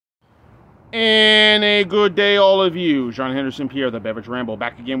And a good day, all of you. John Henderson Pierre, the Beverage Ramble,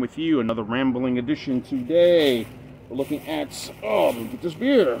 back again with you. Another rambling edition today. We're looking at, look at this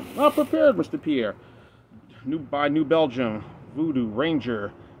beer. Not prepared, Mr. Pierre. By New Belgium, Voodoo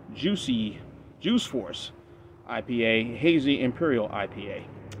Ranger, Juicy, Juice Force IPA, Hazy Imperial IPA.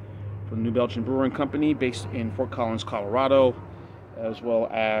 From the New Belgium Brewing Company, based in Fort Collins, Colorado, as well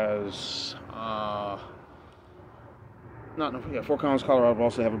as Fort Collins, Colorado. We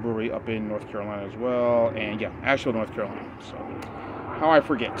also have a brewery up in North Carolina as well, and yeah, Ashville, North Carolina. So, how I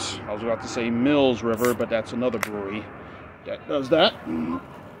forget? I was about to say Mills River, but that's another brewery that does that.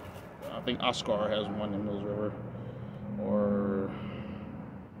 I think Oscar has one in Mills River, or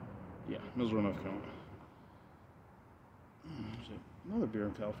yeah, Mills River, North Carolina. Another beer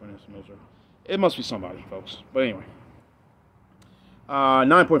in California is Mills River. It must be somebody, folks. But anyway,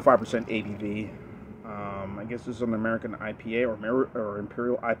 9.5% ABV. I guess this is an American IPA or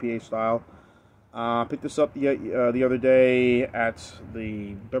Imperial IPA style. Picked this up the other day at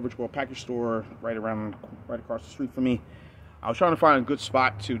the Beverage World package store right across the street from me. I was trying to find a good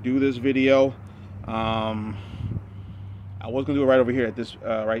spot to do this video. I was gonna do it right over here at this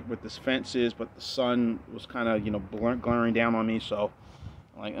right where this fence is, but the sun was kind of glaring down on me, so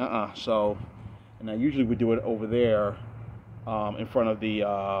I'm like So, and I usually would do it over there in front of the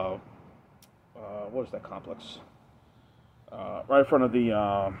what is that complex? Right in front of the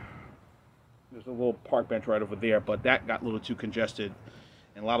there's a little park bench right over there, but that got a little too congested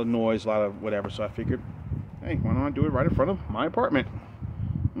and a lot of noise, a lot of whatever. So I figured, hey, why don't I do it right in front of my apartment?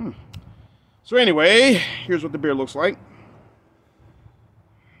 So anyway, here's what the beer looks like.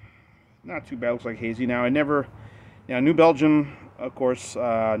 Not too bad. Looks like hazy. Now New Belgium, of course,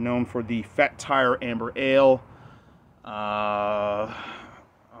 known for the Fat Tire Amber Ale. A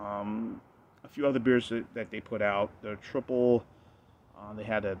few other beers that they put out. The triple, they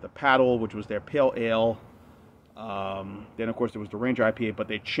had the Paddle, which was their pale ale. Then of course there was the Ranger IPA, but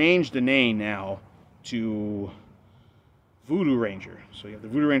they changed the name now to Voodoo Ranger. So you have the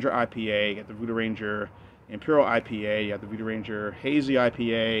Voodoo Ranger IPA, you have the Voodoo Ranger Imperial IPA, you have the Voodoo Ranger Hazy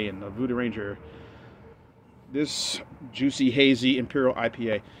IPA, and the Voodoo Ranger, this Juicy Hazy Imperial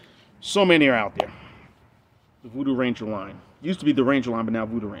IPA. So many are out there. The Voodoo Ranger line. Used to be the Ranger line, but now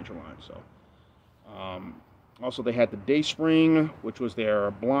Voodoo Ranger line. So, also they had the Dayspring, which was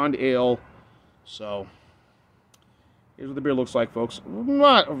their blonde ale. So, here's what the beer looks like, folks.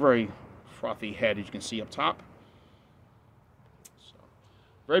 Not a very frothy head, as you can see up top. So,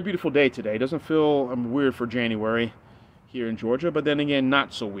 very beautiful day today. Doesn't feel weird for January here in Georgia, but then again,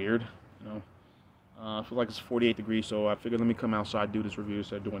 not so weird. I feel like it's 48 degrees, so I figured let me come outside, do this review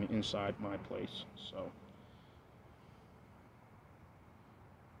instead of doing it inside my place. So.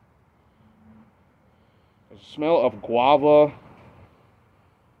 There's a smell of guava.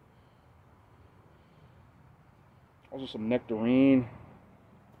 Also some nectarine.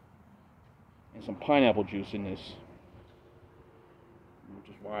 And some pineapple juice in this.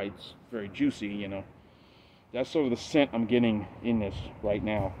 Which is why it's very juicy, That's sort of the scent I'm getting in this right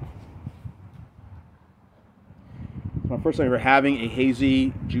now. It's my first time ever having a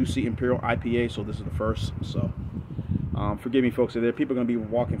hazy, juicy Imperial IPA, so this is the first. So. Forgive me, folks, if there are people going to be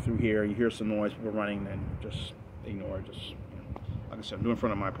walking through here, you hear some noise, people running, then just ignore it. Like I said, I'm doing in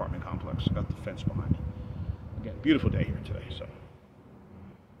front of my apartment complex. Got the fence behind me. Again, beautiful day here today. So,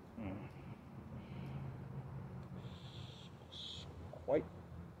 quite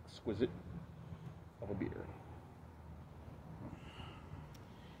exquisite of a beer.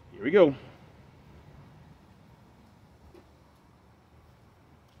 Here we go.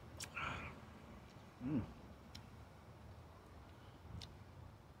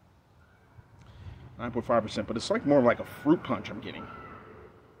 9.5%, but it's like more like a fruit punch I'm getting.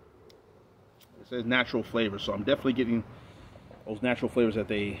 It says natural flavors, so I'm definitely getting those natural flavors that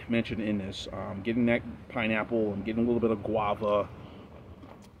they mentioned in this. I'm getting that pineapple, I'm getting a little bit of guava,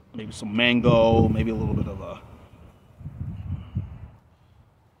 maybe some mango, maybe a little bit of a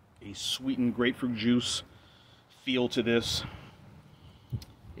sweetened grapefruit juice feel to this.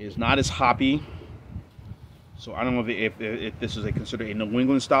 It is not as hoppy, so I don't know if this is considered a New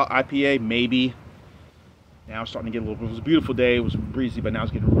England style IPA, maybe. Now it's starting to get a little bit. It was a beautiful day. It was breezy, but now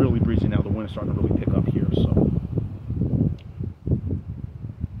it's getting really breezy. Now the wind is starting to really pick up here. So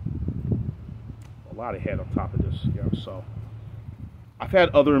a lot of head on top of this. Yeah. So I've had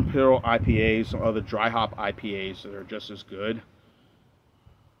other Imperial IPAs, some other dry hop IPAs that are just as good.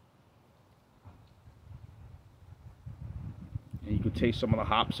 And you could taste some of the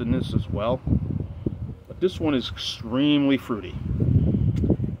hops in this as well. But this one is extremely fruity.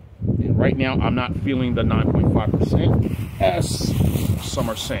 Right now, I'm not feeling the 9.5% as some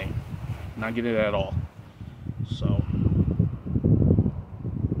are saying. Not getting it at all. So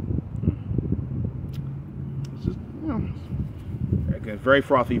it's just, you know, again, very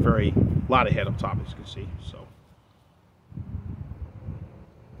frothy, a lot of head up top, as you can see. So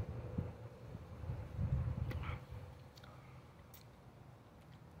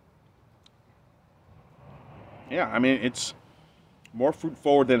yeah, I mean, it's more fruit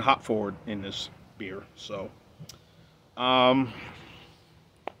forward than hop forward in this beer. So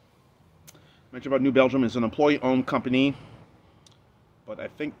mentioned about New Belgium is an employee-owned company, but I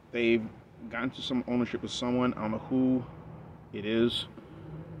think they've gotten to some ownership with someone. I don't know who it is.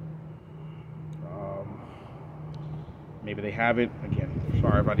 Maybe they haven't. Again,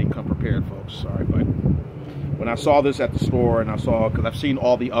 sorry if I didn't come prepared, folks. Sorry, but when I saw this at the store, and I saw, because I've seen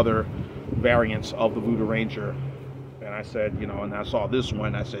all the other variants of the Voodoo Ranger, and I said, you know, and I saw this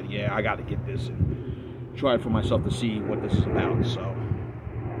one, I said, yeah, I got to get this and try it for myself to see what this is about. So,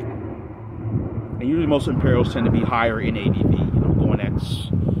 and usually most Imperials tend to be higher in ABV, you know, going at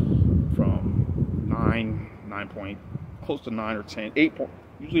from 9 point, close to 9 or 10, 8,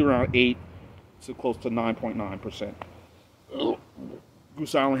 usually around 8 to close to 9.9%.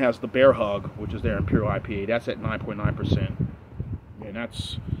 Goose Island has the Bear Hug, which is their Imperial IPA. That's at 9.9%, and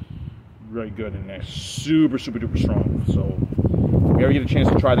that's really good, and that's super, super duper strong. So if you ever get a chance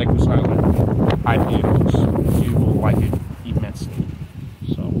to try that Goose Island IPA, folks, you will like it immensely.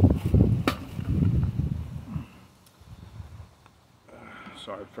 So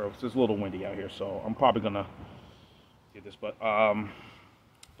sorry, folks, it's a little windy out here, so I'm probably gonna get this, but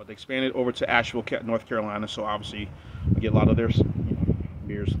they expanded over to Ashville, North Carolina, so obviously we get a lot of their, you know,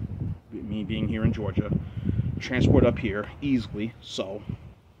 beers, me being here in Georgia, transport up here easily. So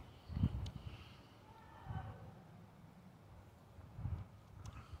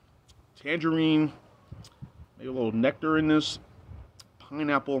tangerine, maybe a little nectar in this,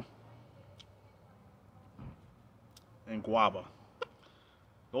 pineapple, and guava.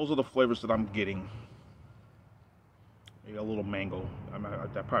 Those are the flavors that I'm getting. Maybe a little mango. I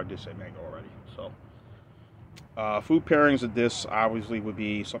probably did say mango already. So food pairings of this obviously would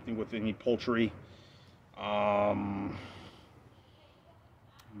be something with any poultry.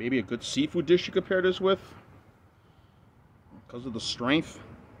 Maybe a good seafood dish you could pair this with, because of the strength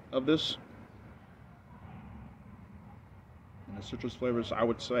of this and the citrus flavors. I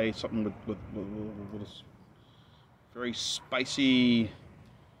would say something with very spicy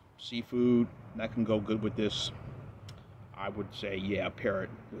seafood that can go good with this. I would say, yeah, pair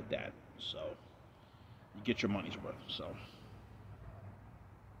it with that, so you get your money's worth. So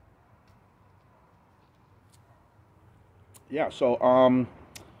yeah, so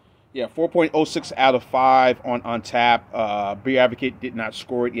yeah, 4.06 out of 5 on Untappd. Beer Advocate did not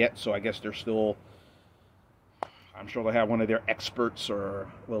score it yet, so I guess they're still, I'm sure they'll have one of their experts,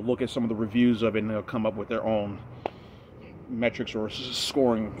 or they'll look at some of the reviews of it and they'll come up with their own metrics or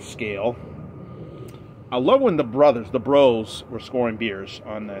scoring scale. I love when the bros were scoring beers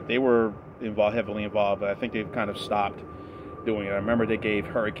on that. They were heavily involved, but I think they've kind of stopped doing it. I remember they gave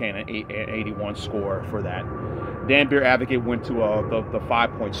Hurricane an 81 score for that. Dan Beer Advocate went to the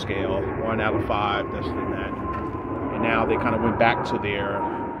 5-point scale, 1 out of 5, this and that. And now they kind of went back to their,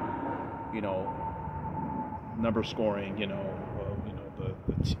 you know, number scoring, you know,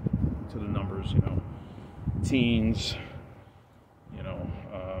 to the numbers, you know, teens, you know,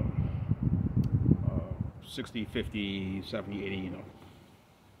 60, 50, 70, 80, you know,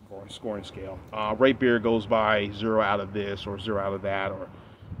 scoring scale. Rate Beer goes by 0 out of this, or 0 out of that, or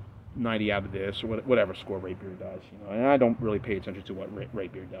 90 out of this, or whatever score Rate Beer does. You know, and I don't really pay attention to what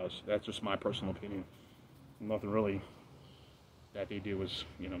Rate Beer does. That's just my personal opinion. Nothing really that they do is,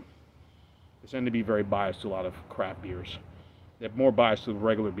 you know, they tend to be very biased to a lot of craft beers. They're more biased to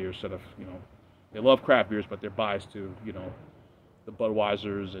regular beers instead of, you know, they love craft beers, but they're biased to, you know, the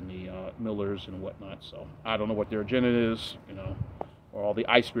Budweisers and the Millers and whatnot. So I don't know what their agenda is, you know, or all the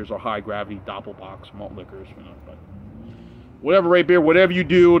ice beers are high gravity Doppelbock malt liquors, you know. But whatever, Rate Beer, whatever you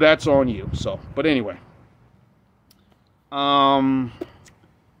do, that's on you. So, but anyway, yeah,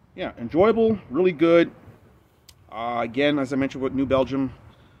 enjoyable, really good. Again, as I mentioned with New Belgium,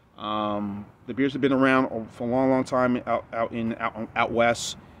 the beers have been around for a long, long time out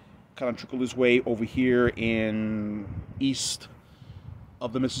west. Kind of trickled his way over here in east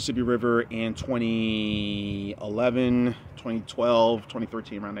of the Mississippi River in 2011, 2012,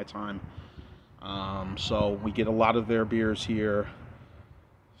 2013, around that time. So we get a lot of their beers here.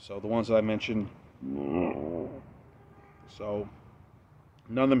 So the ones that I mentioned, so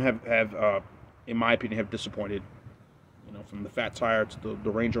none of them have in my opinion, have disappointed. You know, from the Fat Tire to the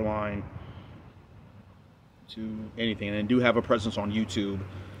Ranger line to anything, and do have a presence on YouTube.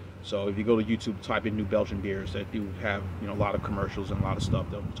 So if you go to YouTube, type in New Belgian beers, that do have, you know, a lot of commercials and a lot of stuff.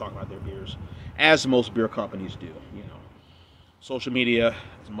 They'll talk about their beers, as most beer companies do. You know, social media,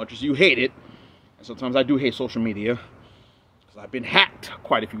 as much as you hate it, and sometimes I do hate social media because I've been hacked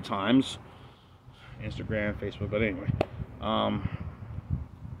quite a few times, Instagram, Facebook. But anyway,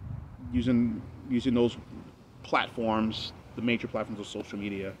 using those platforms, the major platforms of social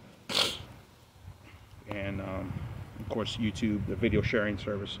media, and of course YouTube, the video sharing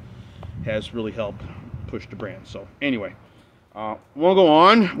service, has really helped push the brand. So anyway, won't go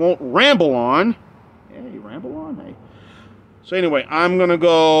on, won't ramble on. Hey, ramble on, hey. So anyway, I'm gonna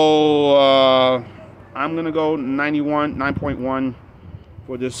go 9.1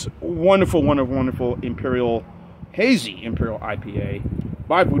 for this wonderful Imperial Hazy Imperial IPA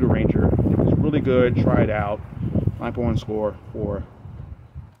by Voodoo Ranger. It was really good. Try it out. 9.1 score for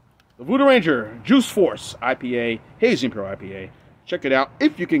the Voodoo Ranger Juice Force IPA, Hazy Imperial IPA. Check it out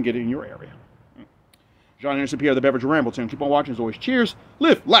if you can get it in your area. John Anderson Pierre, the Beverage Rambleton. Keep on watching as always. Cheers,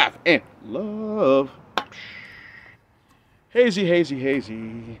 live, laugh, and love. Hazy, hazy,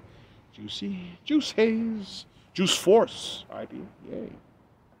 hazy. Juicy, juice haze. Juice Force IPA. Yay.